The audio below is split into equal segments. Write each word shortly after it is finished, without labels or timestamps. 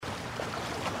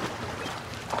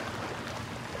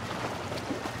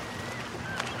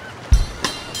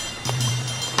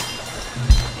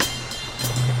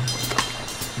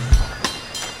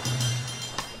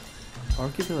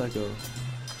Archipelago,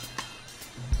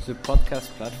 the podcast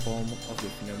platform of the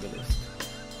Funambulist,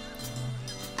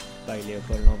 by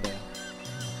Léopold Lambert.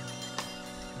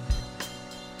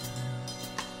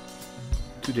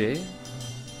 Today,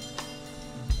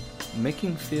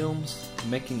 making films,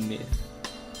 making myth,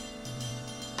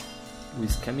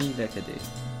 with Camille Lacadée.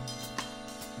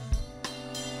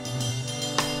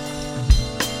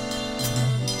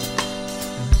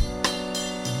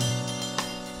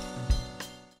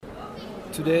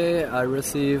 Today I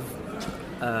receive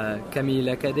Camille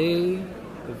Lacadée,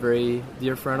 a very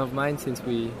dear friend of mine since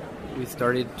we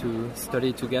started to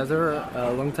study together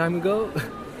a long time ago.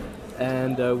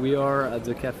 And we are at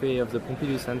the cafe of the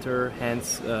Pompidou Center,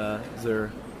 hence the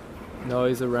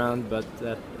noise around, but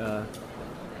that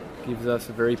gives us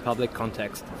a very public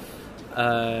context.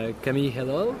 Camille,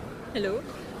 hello. Hello.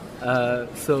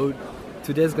 So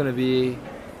today's going to be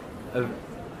a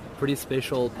pretty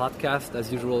special podcast,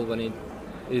 as usual when it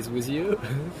is with you,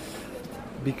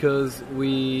 because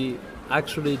we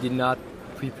actually did not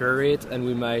prepare it, and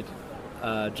we might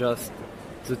just...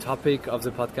 The topic of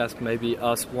the podcast may be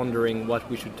us wondering what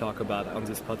we should talk about on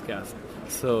this podcast.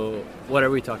 So, what are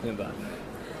we talking about?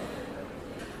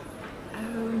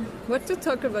 What to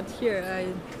talk about here?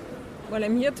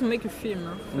 I'm here to make a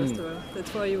film, first of all.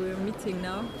 That's why we're meeting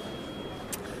now.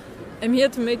 I'm here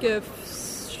to make a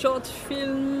short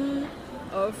film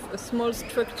of a small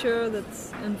structure that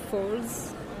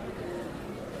unfolds.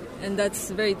 And that's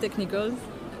very technical.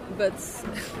 But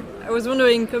I was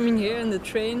wondering, coming here in the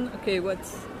train,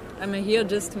 am I here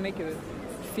just to make a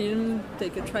film,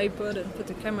 take a tripod and put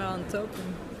a camera on top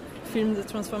and film the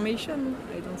transformation?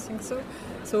 I don't think so.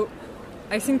 So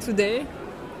I think today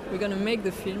we're going to make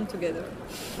the film together.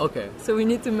 Okay. So we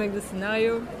need to make the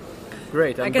scenario.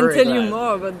 Great, I can tell you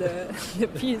more about the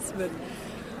piece, but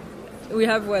we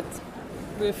have what?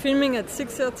 We're filming at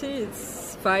 6:30,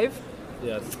 it's 5.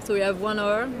 Yes. So we have 1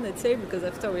 hour, let's say, because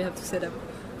after we have to set up.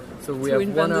 So we have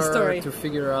 1 hour to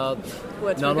figure out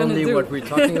not only what we're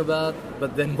talking about,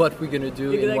 but then what we're going to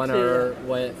do in 1 hour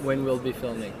when we'll be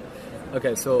filming.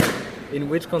 Okay, so in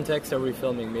which context are we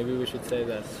filming? Maybe we should say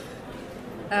that.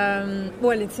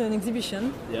 It's an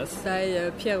exhibition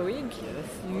by Pierre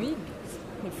Huyghe,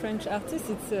 the French artist.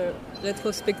 It's a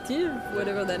retrospective,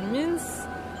 whatever that means,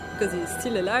 because he's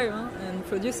still alive and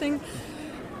producing.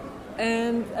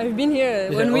 And I've been here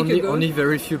 1 week ago. Only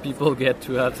very few people get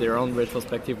to have their own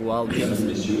retrospective while being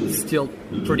still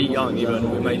pretty young, even,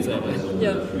 we might say.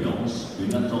 Yeah.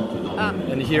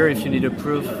 And here, if you need a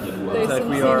proof that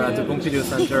we are at the Pompidou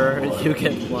Center, you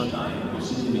get one.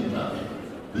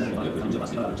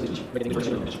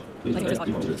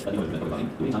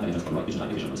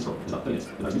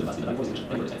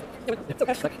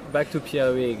 Back to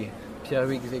Pierre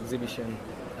Huyghe's exhibition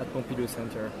at Pompidou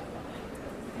Center.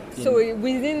 So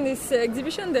within this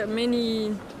exhibition there are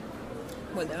many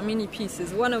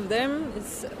pieces. One of them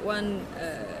is one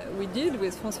we did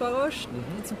with François Roche.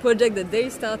 Mm-hmm. It's a project that they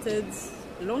started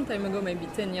a long time ago, maybe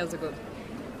 10 years ago.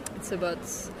 It's about,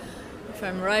 if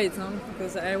I'm right,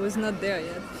 because I was not there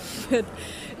yet, but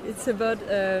it's about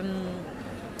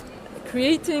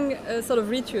creating a sort of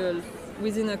ritual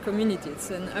within a community. It's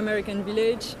an American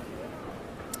village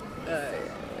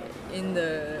in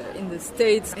the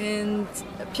States, and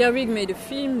Pierre Huyghe made a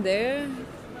film there.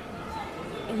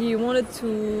 He wanted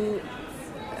to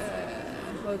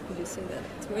how could you say that?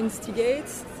 To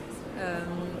instigate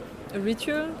a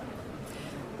ritual,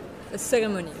 a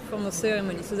ceremony, a form of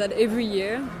ceremony, so that every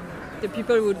year the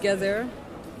people would gather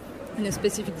in a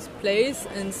specific place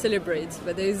and celebrate.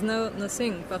 But there is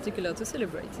nothing particular to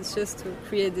celebrate. It's just to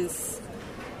create this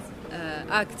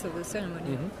act of the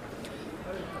ceremony. Mm-hmm.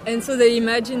 And so they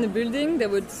imagined a building that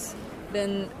would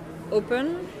then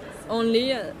open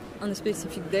only on a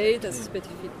specific date at a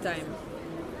specific time.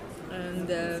 And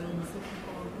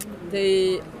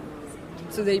they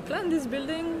planned this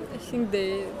building. I think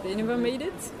they never made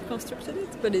it, constructed it,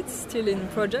 but it's still in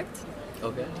project.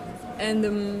 Okay. And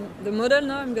the model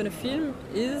now I'm going to film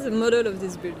is a model of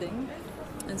this building.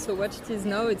 And so what it is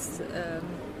now, it's a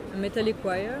metallic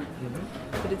wire,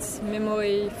 but it's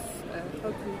memory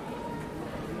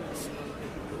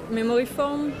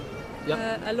foam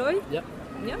alloy. Yeah.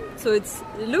 Yeah. So it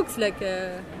looks like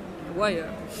a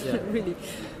wire, really.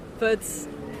 But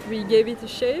we gave it a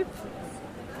shape,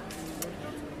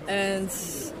 and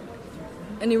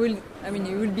it will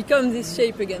become this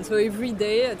shape again. So every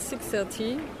day at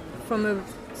 6:30, from a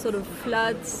sort of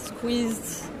flat,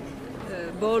 squeezed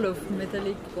ball of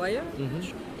metallic wire,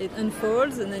 it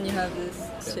unfolds, and then you have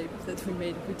this shape that we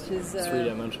made, which is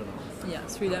 3-dimensional. Yeah,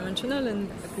 3-dimensional and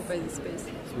occupy the space.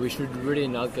 So we should really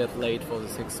not get late for the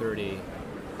 6:30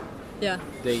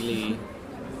 daily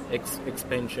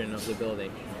expansion of the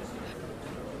building.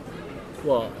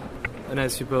 Well, and I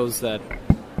suppose that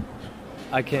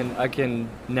I can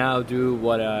now do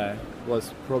what I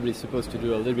was probably supposed to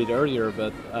do a little bit earlier,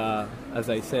 but as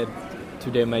I said,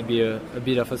 today might be a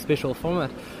bit of a special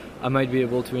format. I might be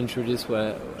able to introduce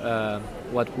what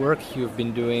work you've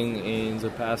been doing in the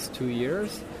past 2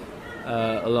 years,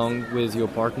 along with your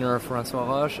partner François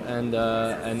Roche and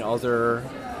other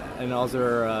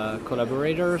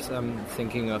collaborators. I'm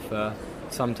thinking of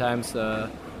sometimes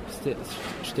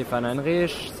Stefan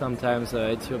Heinrich, sometimes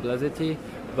Ezio Blasetti,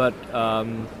 but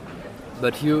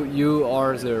you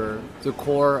are the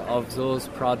core of those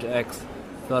projects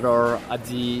that are at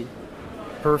the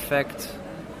perfect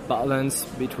balance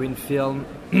between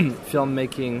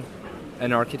filmmaking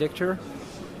and architecture,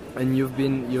 and you've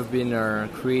been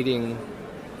creating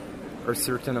a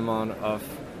certain amount of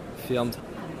films,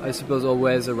 I suppose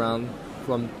always around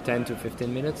from 10 to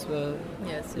 15 minutes.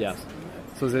 Yes.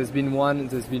 So there's been one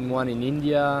in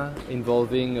India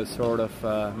involving a sort of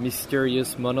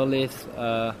mysterious monolith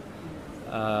that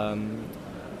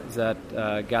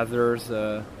gathers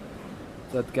the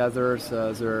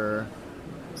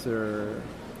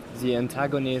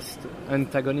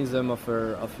antagonism of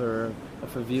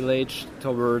a village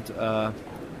toward an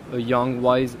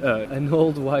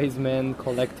old wise man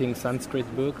collecting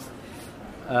Sanskrit books.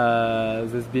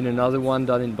 There's been another one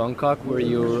done in Bangkok where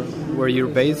you're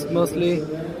based mostly,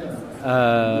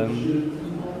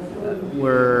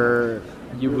 where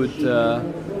you would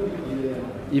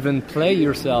even play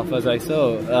yourself, as I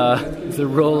saw, the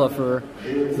role of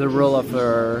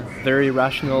a very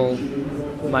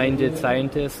rational-minded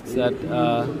scientists that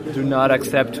do not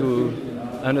accept to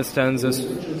understand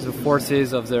the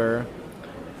forces of the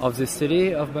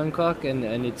city of Bangkok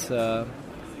and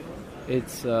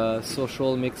its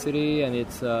social mixity and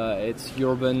its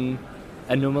urban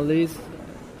anomalies.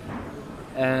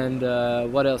 And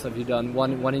what else have you done?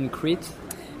 One in Crete.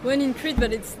 One in Crete,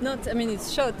 but it's not. I mean, it's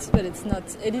shot, but it's not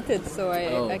edited, so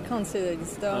I can't say that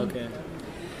it's done. Okay.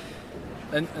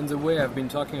 And the way I've been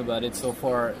talking about it so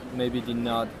far maybe did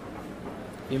not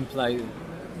imply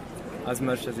as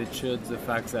much as it should the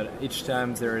fact that each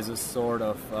time there is a sort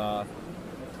of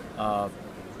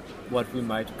what we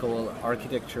might call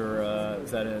architecture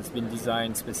that has been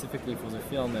designed specifically for the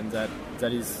film, and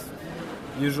that is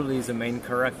usually the main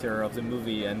character of the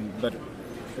movie, but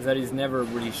that is never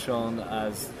really shown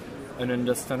as an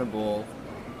understandable,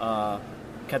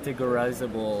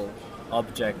 categorizable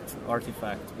object,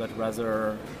 artifact, but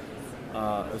rather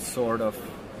a sort of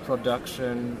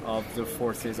production of the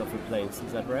forces of a place.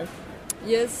 Is that right?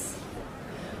 Yes.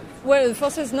 Well, the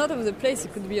forces not of the place,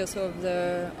 it could be also of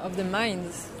the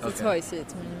minds. That's how I see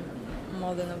it,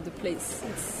 more than of the place.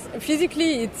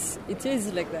 Physically, it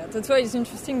is like that. That's why it's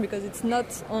interesting, because it's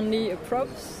not only a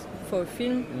props for a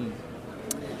film.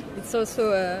 It's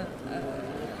also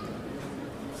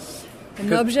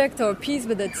an object or a piece,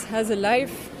 but that has a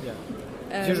life,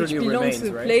 which belongs to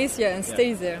the place, and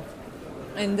stays there,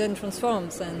 and then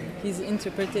transforms and is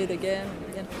interpreted again.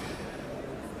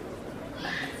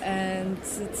 And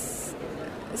it's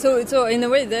so in a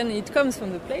way, then it comes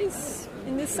from the place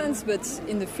in this sense, but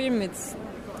in the film, it's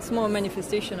more a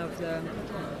manifestation of the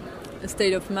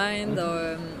state of mind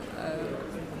or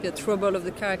the trouble of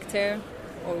the character,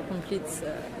 or complete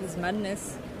his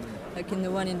madness, like in the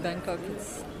one in Bangkok.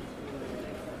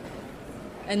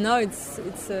 And now it's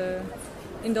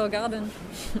indoor garden.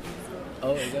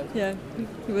 Oh, is that? Yeah,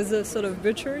 it was a sort of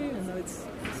butchery, and now it's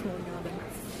a small garden.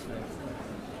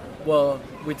 Well,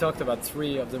 we talked about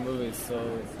 3 of the movies, so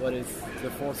what is the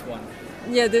 4th one?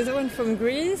 Yeah, there's one from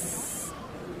Greece,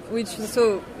 which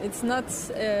it's not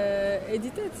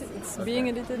edited. It's being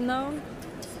edited now,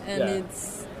 and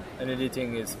And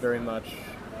editing is very much,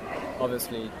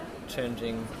 obviously,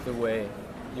 changing the way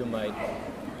you might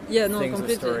think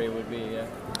completely. the story would be. Yeah.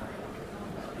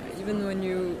 Even when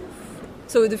you,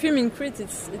 so the film in Crete,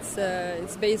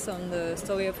 it's based on the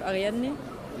story of Ariadne.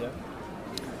 Yeah.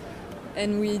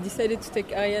 And we decided to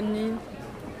take Ariadne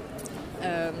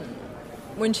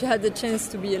when she had the chance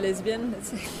to be a lesbian.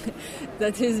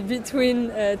 That is between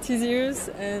Theseus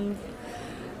and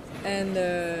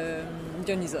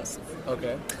Dionysos.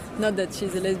 Okay. Not that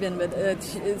she's a lesbian, but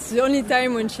it's the only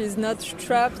time when she's not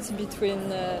trapped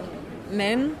between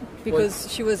men,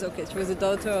 because she was a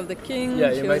daughter of the king.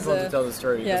 Yeah, you might want to tell the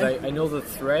story, because I know the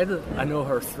thread. I know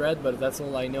her thread, but that's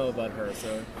all I know about her.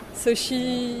 So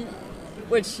she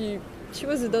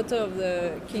was the daughter of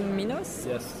the king Minos.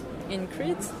 Yes. In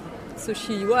Crete. So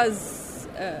she was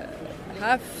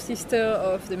half sister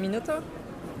of the Minotaur,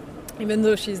 even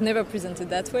though she's never presented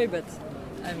that way, but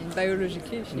I mean,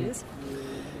 biologically she is.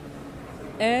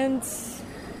 And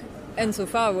so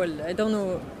far, well, I don't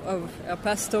know of her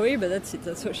past story, but that's it.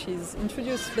 That's how she's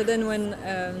introduced. But then when,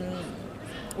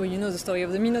 well, you know the story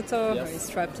of the Minotaur, where he's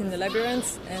trapped in the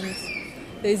labyrinth, and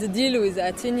there is a deal with the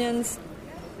Athenians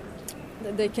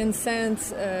that they can send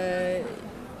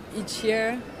each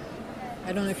year,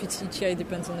 I don't know if it's each year, it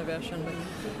depends on the version,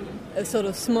 but a sort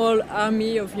of small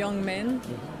army of young men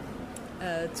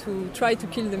to try to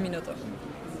kill the Minotaur.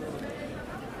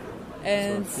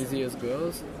 And so Theseus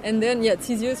goes. And then,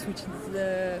 Theseus, which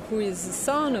is who is the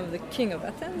son of the king of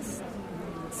Athens,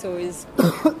 so he's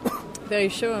very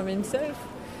sure of himself.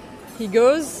 He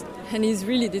goes, and he's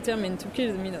really determined to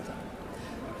kill the Minotaur.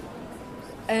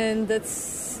 And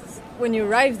that's when you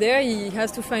arrive there, he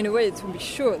has to find a way to be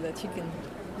sure that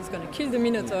he's going to kill the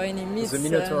Minotaur, and he meets... The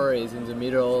Minotaur is in the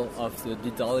middle of the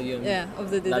Daedalian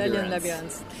of the Daedalian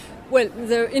labyrinth. Well,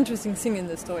 the interesting thing in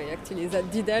the story, actually, is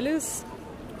that Daedalus,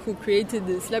 who created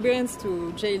this labyrinth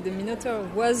to jail the Minotaur,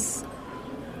 was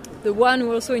the one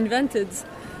who also invented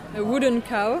a wooden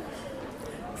cow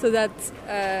so that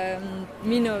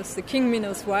Minos, the king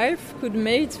Minos' wife, could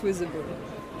mate with the bull.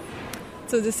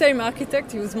 So the same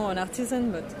architect, he was more an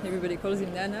artisan, but everybody calls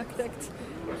him an architect.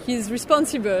 He's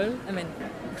responsible,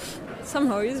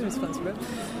 somehow he's responsible,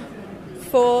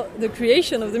 for the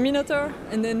creation of the Minotaur,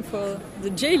 and then for the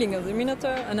jailing of the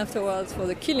Minotaur, and afterwards for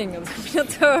the killing of the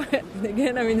Minotaur. And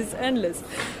again, it's endless.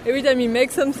 Every time he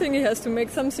makes something, he has to make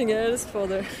something else for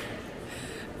the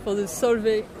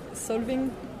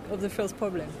solving of the first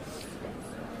problem.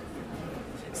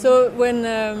 So when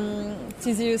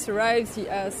Theseus arrives, he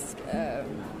asks,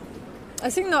 I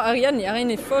think now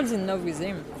Ariadne falls in love with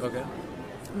him. Okay.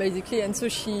 Basically, and so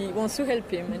she wants to help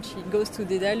him, and she goes to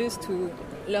Daedalus to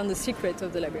learn the secret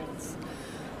of the labyrinth.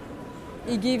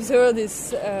 He gives her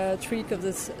this trick of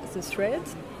the thread,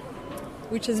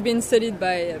 which has been studied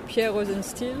by Pierre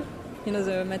Rosenstiel,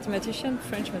 the mathematician,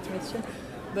 French mathematician,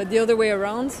 but the other way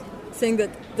around, saying that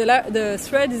the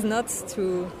thread is not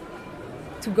to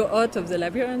go out of the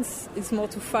labyrinth, it's more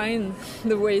to find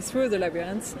the way through the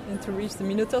labyrinth and to reach the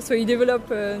Minotaur. So he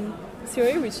developed a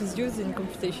theory which is used in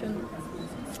computation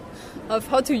of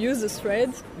how to use the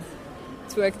thread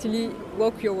to actually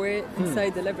walk your way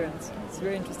inside the labyrinth. It's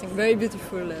very interesting, very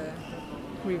beautiful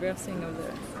reversing of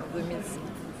the myth.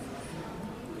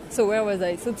 So where was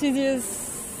I? So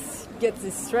Theseus gets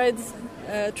this thread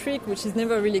trick, which is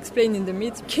never really explained in the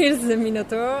myth, kills the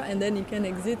Minotaur, and then he can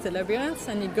exit the labyrinth,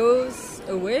 and he goes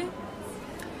away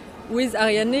with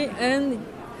Ariadne and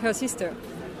her sister.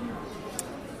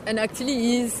 And actually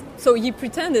he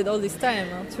pretended all this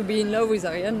time to be in love with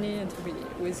Ariadne and to be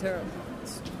with her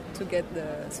to get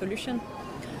the solution.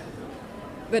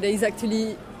 But he's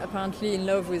actually apparently in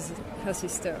love with her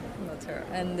sister, not her.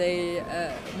 And they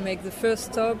make the first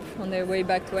stop on their way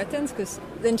back to Athens, because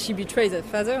then she betrays her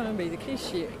father, basically.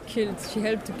 She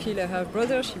helped to kill her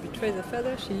half-brother, she betrays her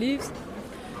father, she leaves.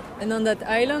 And on that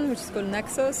island, which is called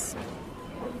Naxos,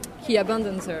 he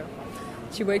abandons her.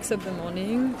 She wakes up in the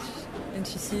morning, and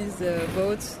she sees the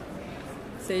boat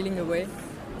sailing away,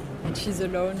 and she's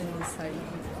alone in this island.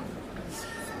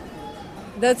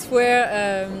 That's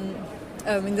where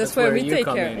that's where we take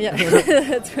her. Yeah,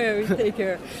 that's where we take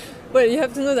her. Well, you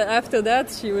have to know that after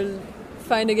that she will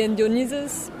find again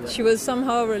Dionysus. Yeah. She was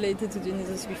somehow related to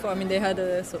Dionysus before. They had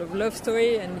a sort of love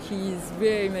story, and he's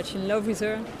very much in love with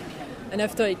her. And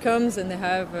after he comes, and they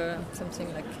have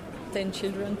something like 10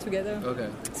 children together. Okay.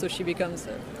 So she becomes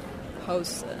a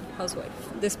housewife,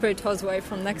 desperate housewife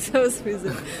from Naxos with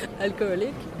an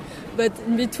alcoholic. But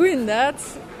in between that,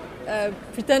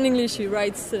 pretendingly she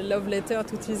writes a love letter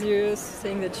to Theseus,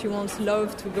 saying that she wants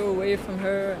love to go away from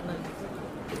her.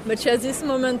 But she has this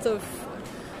moment of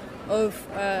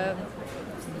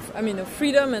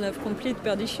freedom and of complete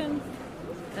perdition,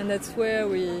 and that's where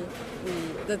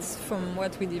that's from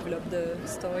what we develop the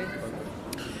story.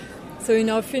 So in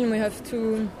our film we have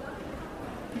two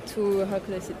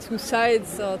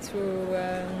sides or two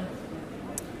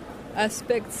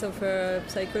aspects of her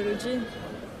psychology,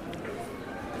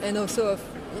 and also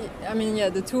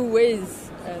the two ways,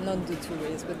 not the two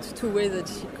ways, but two ways that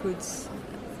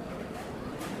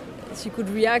she could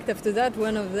react after that.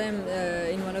 One of them,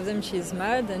 in one of them, she is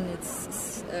mad, and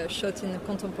it's shot in a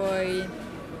contemporary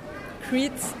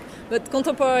Crete, but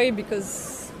contemporary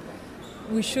because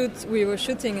we were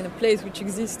shooting in a place which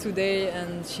exists today,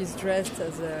 and she's dressed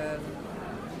as a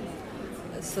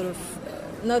sort of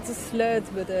not a slut,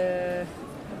 but a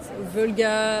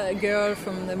vulgar girl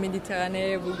from the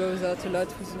Mediterranean who goes out a lot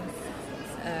with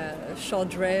a short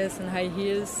dress and high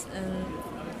heels,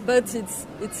 but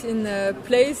it's in a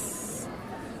place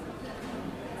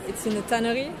It's in a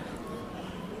tannery.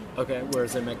 Okay, where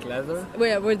they make leather?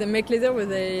 Where they make leather, where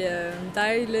they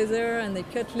dye leather and they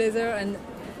cut leather, and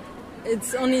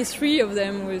it's only 3 of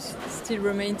them which still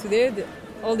remain today.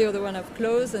 All the other ones have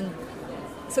closed, and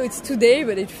so it's today,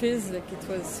 but it feels like it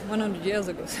was 100 years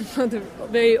ago. So the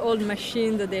very old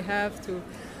machine that they have to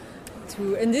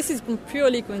and this is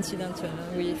purely coincidental.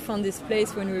 We found this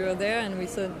place when we were there, and we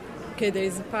thought, okay, there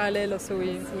is a parallel. Also,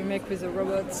 we make with the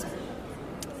robots.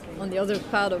 On the other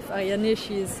part of Ariane,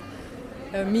 she's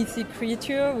a mythic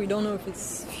creature. We don't know if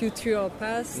it's future or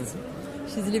past. Mm-hmm.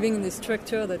 She's living in the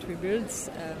structure that we built.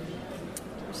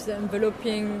 She's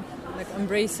embracing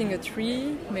a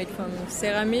tree made from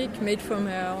ceramic, made from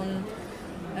her own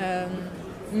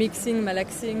mixing,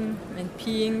 malaxing, and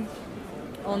peeing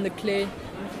on the clay,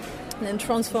 and then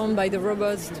transformed by the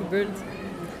robots to build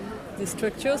the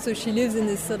structure. So she lives in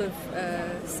this sort of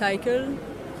cycle,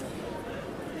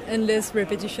 endless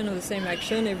repetition of the same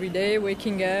action every day,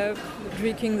 waking up,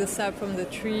 drinking the sap from the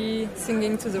tree,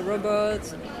 singing to the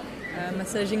robot,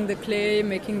 massaging the clay,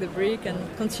 making the brick, and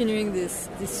continuing this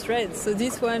thread. So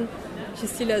this one, she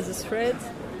still has a thread,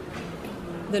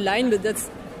 the line, but that's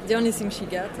the only thing she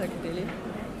got, actually.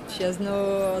 She has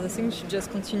no other thing, she just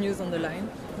continues on the line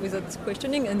without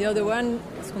questioning. And the other one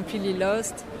is completely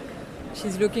lost.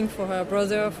 She's looking for her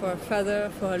brother, for her father,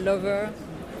 for her lover,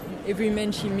 every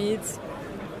man she meets,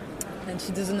 and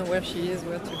she doesn't know where she is,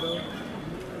 where to go.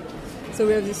 So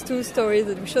we have these 2 stories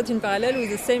that we shot in parallel with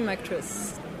the same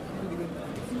actress.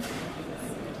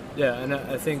 Yeah, and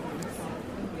I think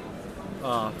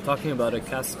talking about a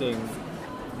casting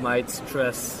might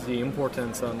stress the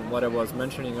importance on what I was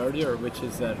mentioning earlier, which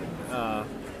is that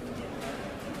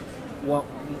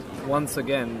once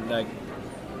again, like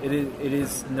it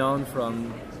is known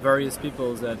from various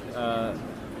people that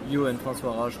you and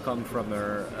François Roche come from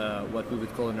what we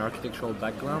would call an architectural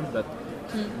background, but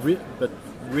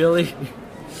really,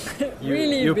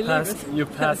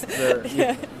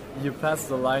 you passed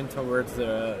the line towards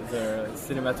the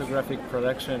cinematographic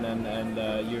production, and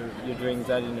you're doing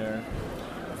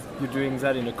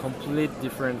that in a complete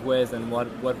different way than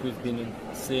what we've been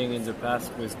seeing in the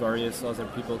past with various other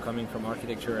people coming from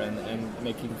architecture and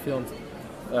making films,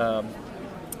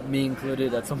 me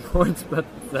included at some point, but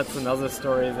that's another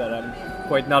story that I'm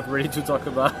quite not ready to talk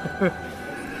about.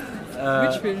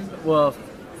 Which film? Well,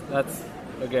 that's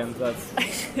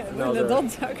no,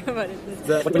 don't talk about it.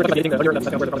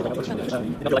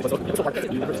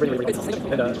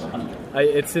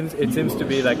 It seems to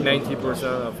be like 90%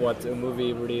 of what a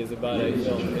movie really is about, I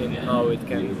feel, in how it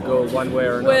can go one way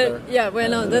or another.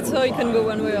 No, that's how it can go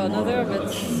one way or another.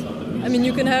 But I mean,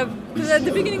 you can have, because at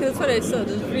the beginning that's what I saw.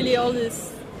 There's really all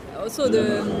this, also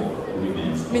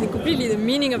completely the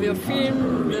meaning of your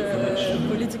film, the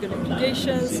political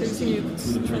implications, everything you could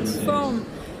transform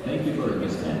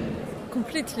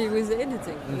completely with the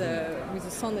editing, with the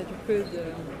sound that you put.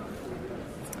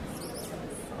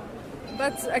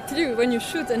 But actually, when you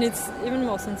shoot, and it's even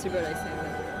more sensible, I think.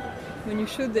 When you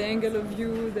shoot, the angle of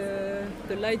view,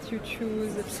 the light you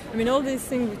choose, I mean, all these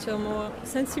things which are more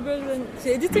sensible. Than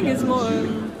the editing is more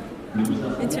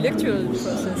intellectual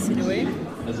process in a way.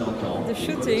 The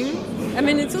shooting, I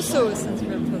mean, it's also a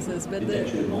sensible process, but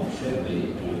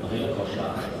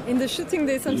in the shooting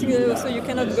there's something that also you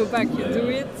cannot go back. You do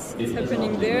it, it's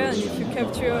happening there, and if you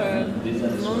capture a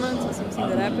moment or something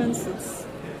that happens, it's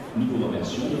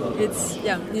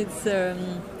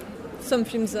some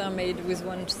films are made with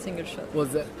one single shot.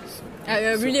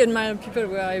 I really admire people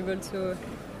who are able to.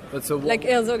 Like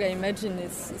Herzog, I imagine,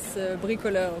 is a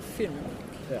bricoleur of film.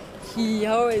 Yeah. He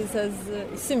always has,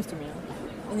 it seems to me,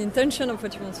 an intention of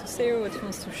what he wants to say, or what he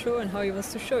wants to show, and how he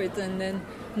wants to show it. And then,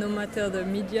 no matter the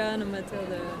media, no matter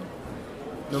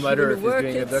if he's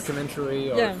doing a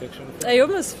documentary or fiction. I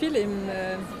almost feel him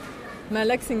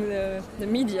malaxing the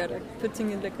media, like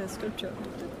putting it like a sculpture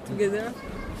together.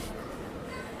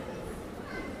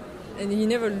 And he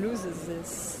never loses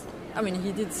this. I mean,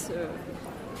 he did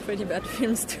pretty bad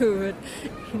films too, but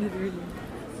he did really,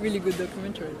 really good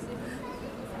documentaries.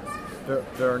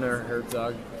 Werner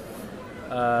Herzog.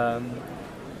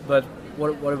 But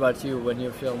what about you? When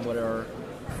you film, what are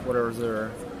the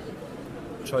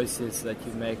choices that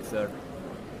you make that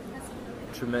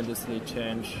tremendously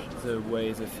change the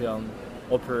way the film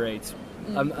operates?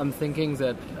 I'm thinking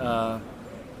that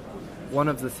one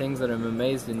of the things that I'm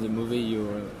amazed in the movie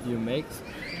you make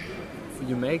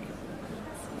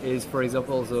is, for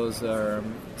example, those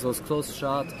close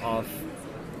shots of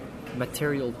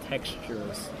material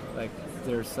textures. Like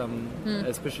there's some,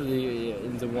 especially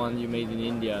in the one you made in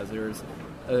India, there's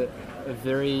a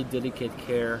very delicate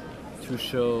care to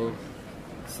show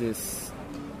this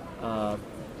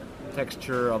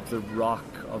texture of the rock,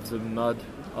 of the mud,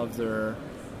 of the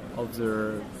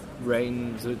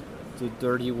rain, the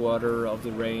dirty water of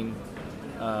the rain.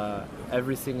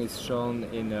 Everything is shown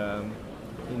in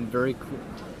very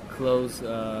close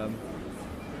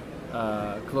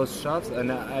shots,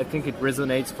 and I think it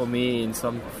resonates for me in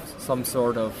some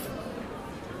sort of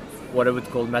what I would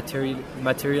call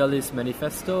materialist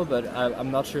manifesto, but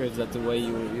I'm not sure if that's the way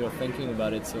you're thinking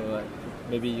about it. So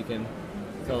maybe you can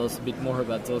tell us a bit more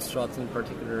about those shots in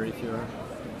particular, if you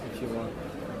want.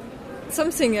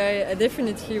 Something I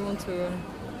definitely want to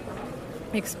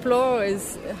explore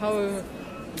is how.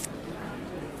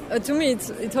 To me,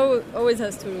 it always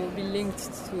has to be linked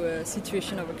to a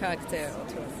situation of a character,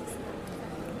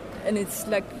 and it's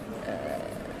like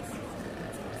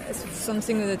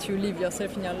something that you live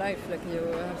yourself in your life. Like you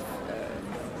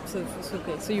have,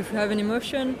 so you have an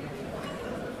emotion,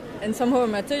 and somehow a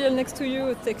material next to you,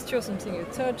 a texture, something you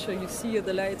touch, or you see, or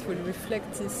the light will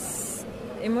reflect this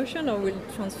emotion, or will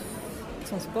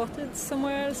transport it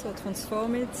somewhere else, or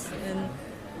transform it, and.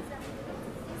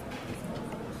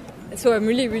 So I'm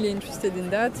really, really interested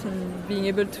in that, and being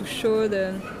able to show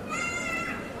the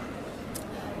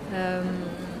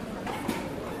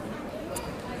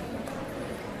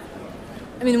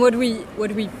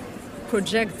what we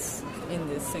project in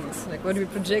these things, like what we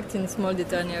project in small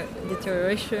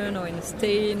deterioration, or in a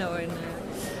stain, or in a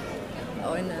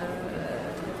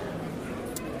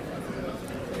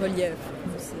relief,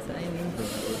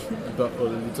 a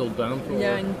little bump.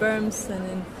 Yeah, in bumps and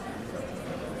in.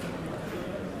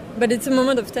 But it's a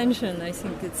moment of tension, I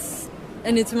think. It's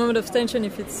a moment of tension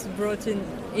if it's brought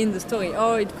in the story.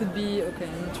 Or it could be an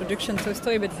introduction to a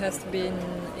story, but it has to be in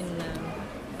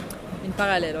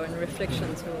parallel or in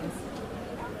reflection. So.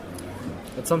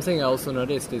 But something I also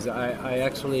noticed is I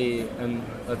actually, and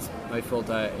that's my fault,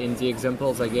 in the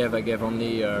examples I gave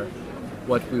only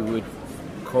what we would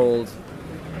call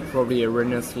probably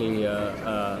erroneously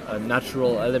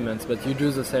natural elements, but you do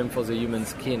the same for the human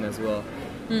skin as well.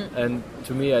 And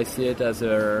to me, I see it as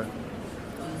an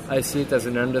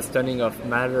understanding of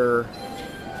matter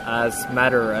as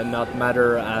matter, and not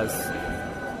matter as,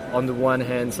 on the one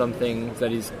hand, something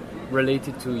that is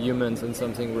related to humans and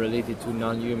something related to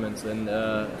non-humans, and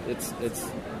it's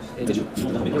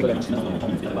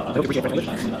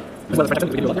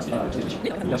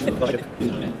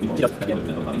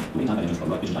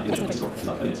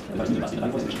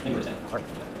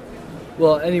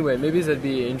Well, anyway, maybe that'd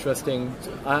be interesting.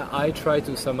 I try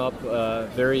to sum up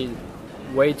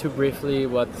way too briefly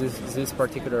what this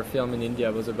particular film in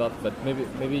India was about, but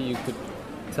maybe you could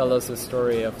tell us the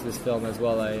story of this film as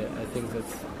well. I think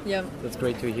that's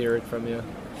great to hear it from you.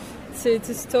 So it's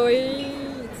a story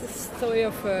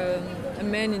of a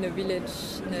man in a village,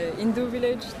 in a Hindu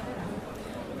village,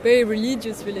 very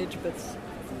religious village, but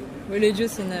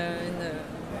religious in a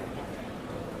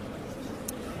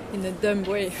dumb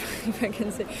way, if I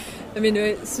can say.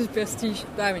 Superstition.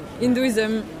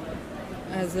 Hinduism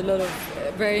has a lot of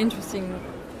very interesting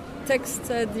texts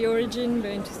at the origin,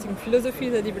 very interesting philosophy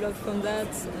that developed from that.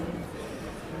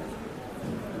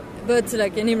 But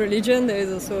like any religion, there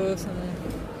is also some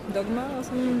dogma or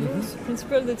some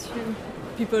principle that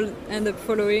people end up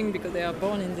following because they are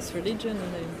born in this religion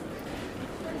and they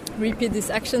repeat this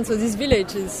action. So this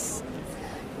village is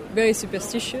very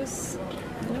superstitious,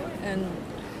 and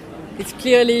it's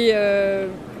clearly a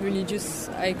religious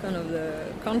icon of the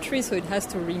country, so it has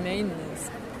to remain.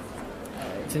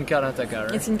 It's in Karnataka,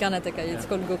 right? It's in Karnataka. It's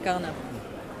called Gokarna.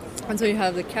 And so you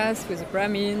have the caste with the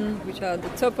Brahmin, which are at the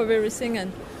top of everything,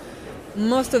 and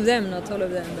most of them, not all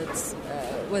of them, but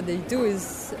what they do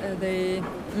is they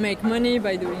make money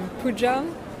by doing puja,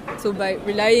 so by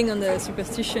relying on the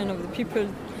superstition of the people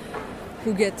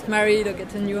who get married or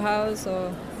get a new house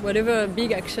or whatever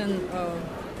big action or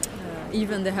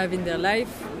event they have in their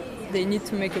life, they need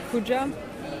to make a puja.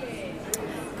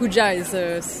 Puja is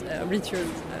a ritual,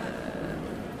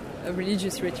 a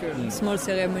religious ritual, small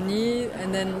ceremony,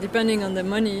 and then depending on the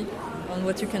money, on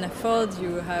what you can afford,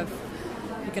 you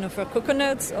can offer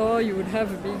coconuts, or you would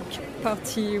have a big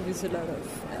party with a lot of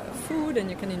food, and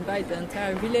you can invite the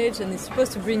entire village, and it's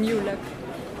supposed to bring you luck,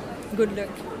 good luck,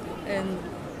 and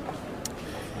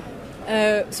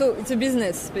so it's a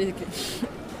business basically.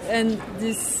 And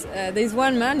there's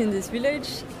one man in this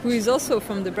village who is also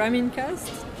from the Brahmin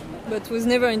caste, but was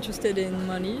never interested in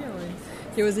money, or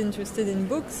he was interested in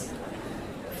books.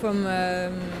 From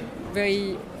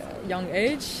very young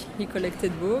age, he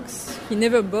collected books. He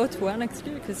never bought one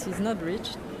actually because he's not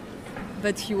rich,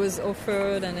 but he was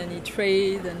offered, and then he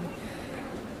traded, and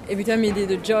every time he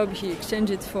did a job, he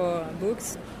exchanged it for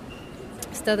books.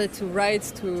 Started to write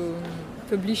to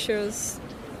publishers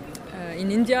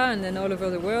in India and then all over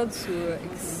the world to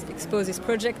expose his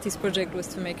project. His project was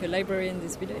to make a library in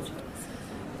this village.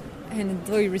 And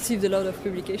he received a lot of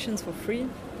publications for free.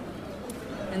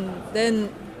 And then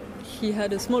he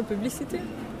had a small publicity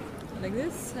like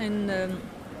this, and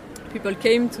people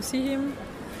came to see him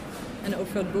and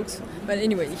offered books. But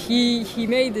anyway, he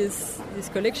made this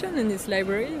collection in this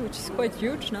library, which is quite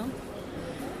huge now.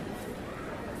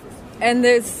 And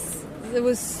there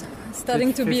was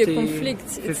starting to be a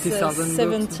conflict. It's 70,000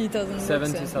 books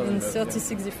in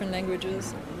 36 different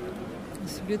languages.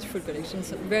 It's a beautiful collection.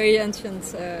 So very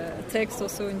ancient text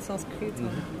also in Sanskrit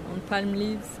on palm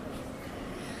leaves.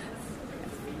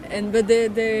 But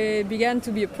there began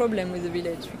to be a problem with the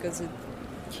village because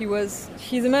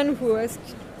he's a man who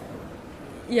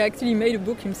he actually made a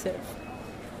book himself.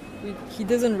 He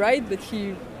doesn't write, but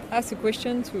he asked a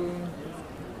question to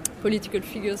political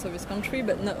figures of his country,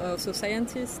 but not also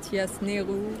scientists. He asked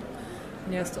Nehru,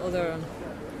 and he asked other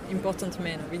important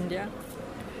men of India.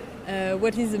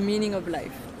 What is the meaning of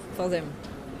life for them?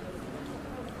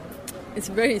 It's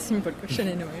a very simple question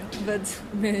anyway, but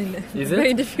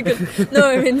very difficult. No,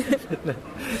 I mean,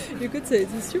 you could say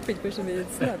it's a stupid question, but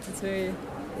it's not.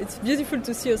 It's beautiful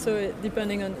to see also,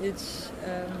 depending on each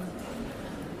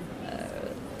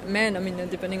man, I mean,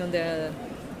 depending on their,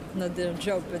 not their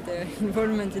job, but their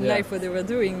involvement in life, what they were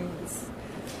doing,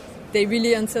 they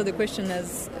really answer the question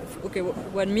as, okay,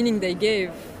 what meaning they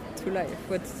gave to life,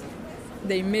 what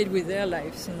they made with their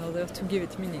lives in order to give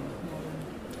it meaning.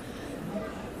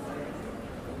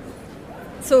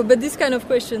 So, but these kind of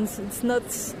questions, it's not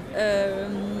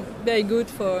very good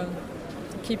for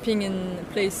keeping in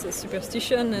place a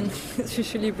superstition and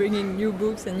especially bringing new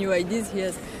books and new ideas.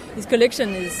 His collection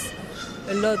is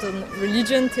a lot on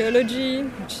religion, theology,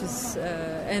 which is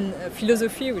and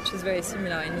philosophy, which is very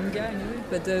similar in India anyway,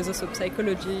 but there's also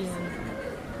psychology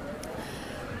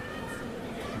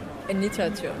and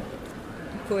literature,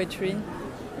 poetry.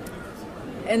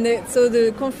 And so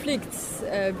the conflicts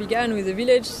began with the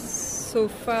village so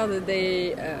far that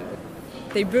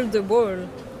they built a wall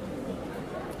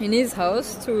in his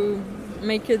house to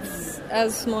make it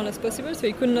as small as possible, so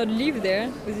he could not live there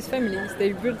with his family.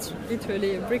 They built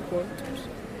literally a brick wall,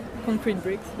 concrete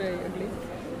bricks, very ugly,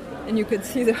 and you could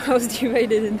see the house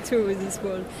divided in two with this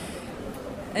wall.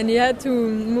 And he had to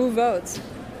move out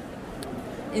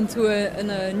into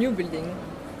a new building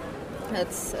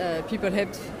that people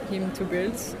helped him to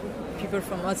build, people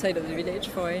from outside of the village,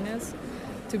 foreigners,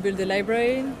 to build a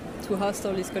library, to host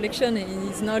all his collection. And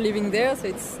he's now living there, so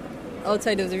it's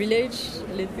outside of the village,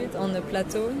 a little bit, on a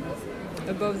plateau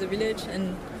above the village.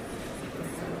 And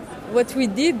what we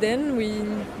did then, we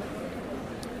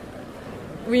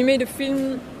made a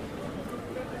film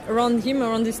around him,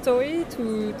 around this story,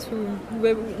 to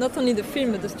not only the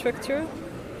film but the structure,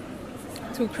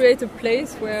 to create a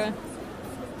place where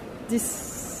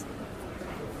this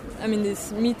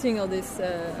meeting or this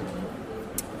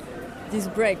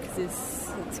break,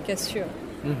 this cassure,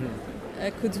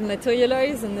 could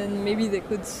materialize, and then maybe they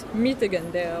could meet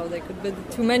again there, or they could,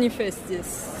 but to manifest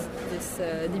this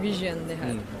division they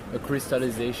had. A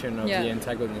crystallization of the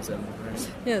antagonism.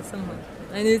 Right? Yeah, somehow.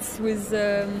 And it's with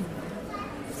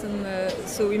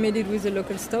so we made it with a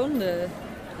local stone, the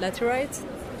laterite,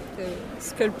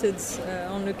 sculpted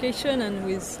on location, and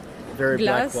with very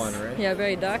glass. Black one, right? Yeah,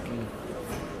 very dark.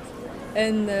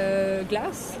 And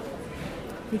glass,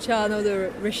 which are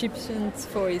another recipients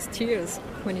for his tears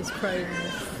when he's crying.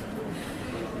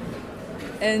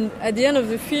 And at the end of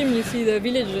the film, you see the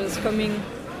villagers coming.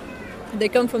 They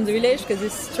come from the village because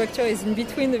this structure is in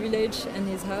between the village and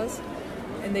his house.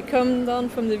 And they come down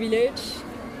from the village,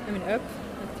 up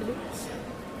actually,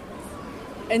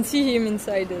 and see him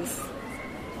inside this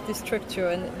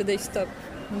structure. But they stop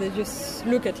and they just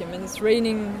look at him. And it's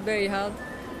raining very hard.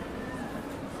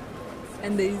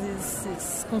 And there is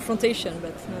this confrontation,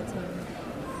 but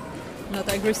not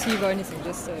aggressive or anything,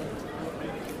 just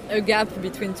a gap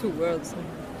between two worlds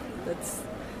that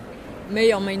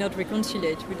may or may not reconcile,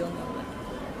 we don't know.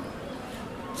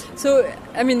 So,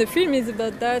 the film is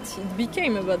about that, it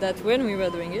became about that when we were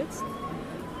doing it.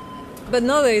 But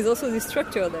now there is also this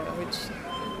structure there, which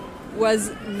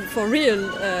was for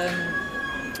real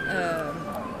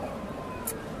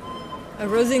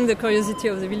arousing the curiosity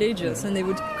of the villagers, and they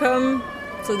would come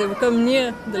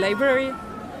near the library,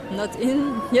 not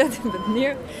in yet, but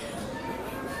near.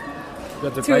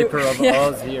 Got the Piper of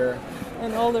Oz here.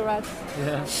 And all the rats.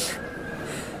 Yeah.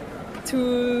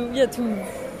 To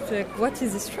like, what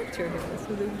is the structure here?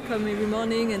 So they would come every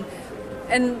morning,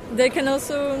 and they can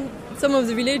also, some of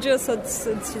the villagers thought it's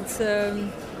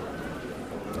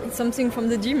something from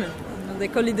the demon. they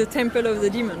call it the temple of the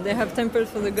demon. They have temples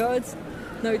for the gods.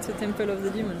 Now it's a temple of the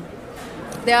demon.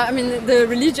 The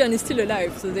religion is still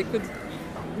alive, so they could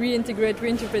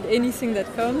reinterpret anything that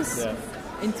comes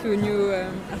into a new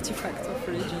artifact of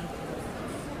religion.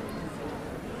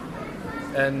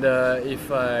 And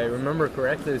if I remember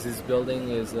correctly, this building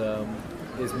is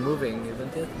moving,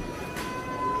 isn't it?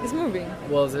 It's moving.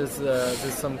 Well, there's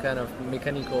some kind of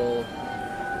mechanical,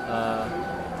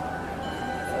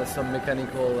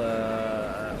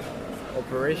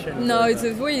 operation. No, it's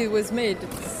the way it was made.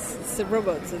 It's a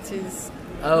robot that is.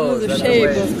 Oh, the that's shape the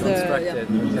way it's of constructed.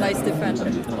 by Stéphane.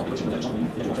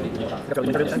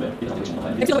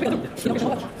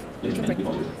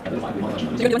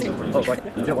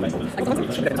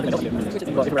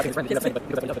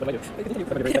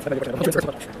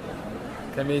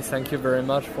 Camille, thank you very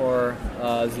much for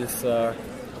this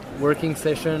working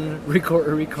session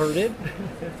recorded.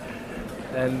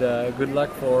 And good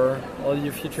luck for all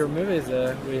your future movies.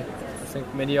 I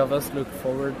think many of us look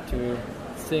forward to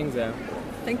seeing them.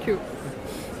 Thank you.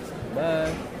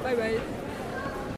 Bye. Bye bye.